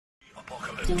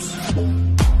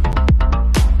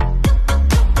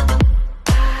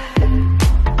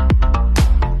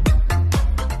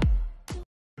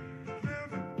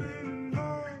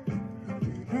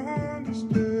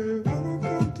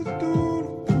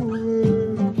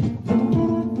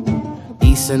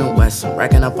In the west, I'm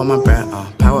racking up on my bread,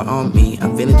 power on me,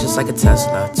 I'm feeling just like a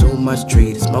Tesla. Too much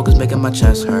tree, the smoke is making my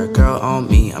chest hurt. Girl on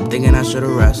me, I'm thinking I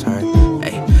should've rest her.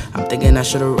 Hey, I'm thinking I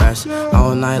should've rest.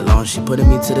 All night long, she putting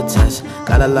me to the test.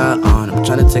 Got a lot on, I'm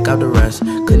trying to take out the rest.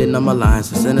 Couldn't know my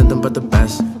lines, I'm sending them but the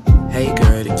best. Hey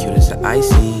girl, the cutest that I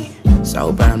see.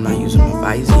 So bad I'm not using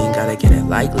my Visine. Gotta get it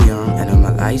like Leon and I'm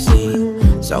a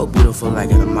lysine. So beautiful like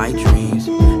in my dreams.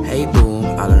 Hey boom,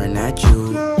 hollering at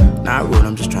you. Not rude,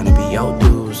 I'm just trying to be your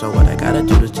dude. So what I gotta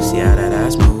do is just see how that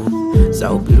ass move.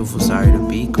 So beautiful, sorry to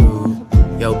be cruel.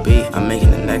 Yo B, I'm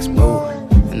making the next move.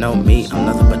 And no me, I'm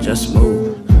nothing but just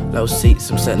smooth. Low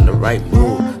seats, I'm setting the right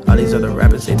mood. All these other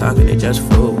rappers, they talking, they just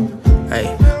fool.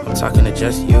 Hey, I'm talking to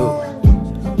just you.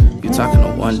 You talking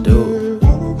to one dude.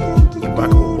 You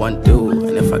rockin' with one dude.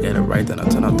 And if I get it right, then I'll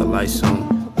turn off the lights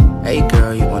soon. Hey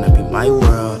girl, you wanna be my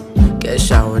world. Get a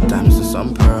shower, diamonds and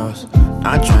some pearls.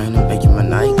 Not trying to make you my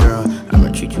night girl. I'ma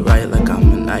treat you right like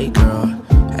I'm a night girl.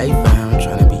 Hey fam, I'm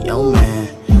trying to be your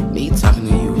man. Me talking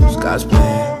to you, it's God's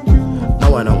plan.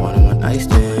 No, I don't want a one night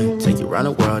stand. Take you around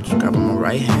the world, just grab on my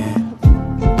right hand.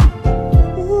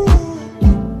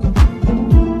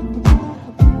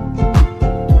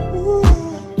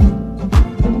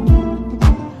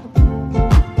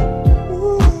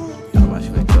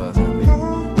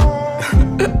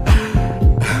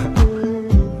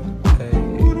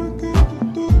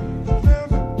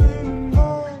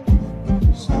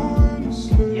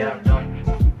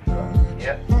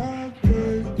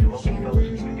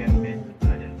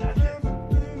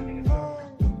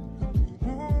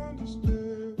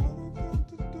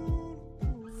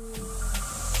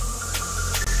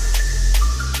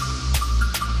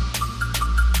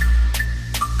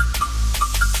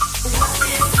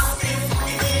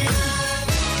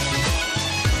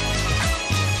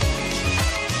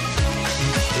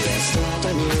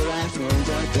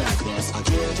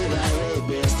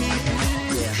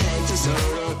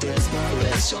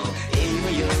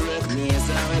 Even your look means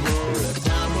I will look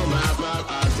down for my blood. I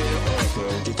feel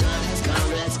awful. The time has come,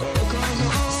 let's all go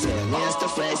home. Silence the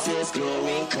faces,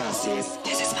 glowing causes.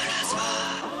 This is my last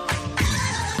one.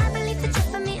 I believe the tip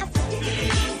for me, I feel it.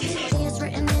 It's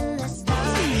written in the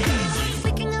stars.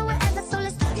 We can go wherever, so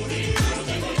let's start.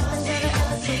 Nothing's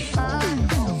ever too far.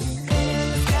 Clear in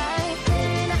the sky, clear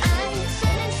in the eyes,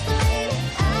 shining just the way we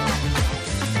are.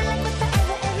 I feel like we're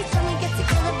forever every time we get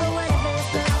together, but whatever is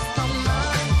the last on mine.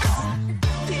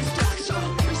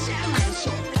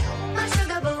 My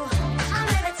sugar boo, I'm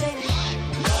levitating.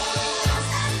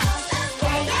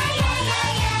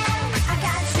 I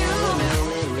got you.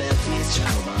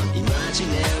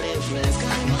 Imaginary friends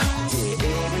come on. See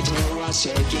every door I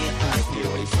shake it, I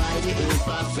purify the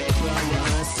imperfect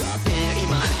romance. Something in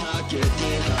my heart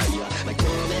getting higher. My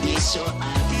comedy show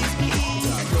at this beat.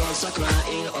 The crows are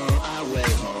crying on our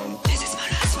way home. This is my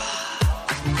last one.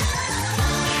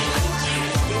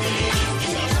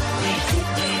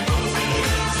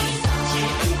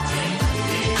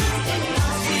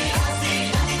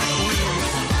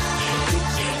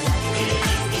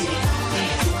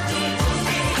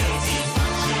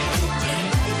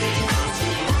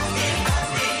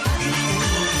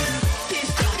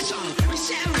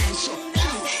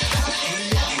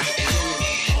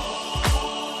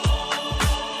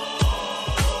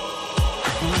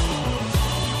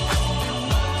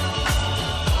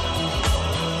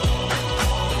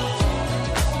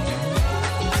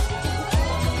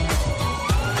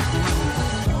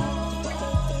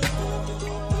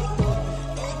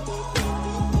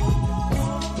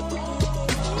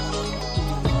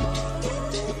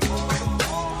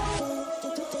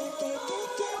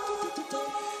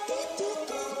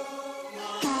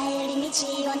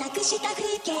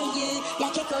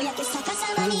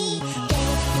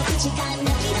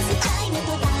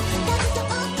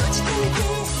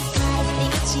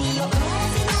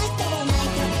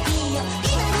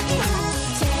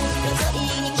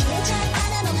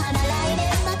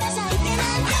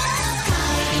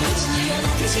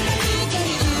 She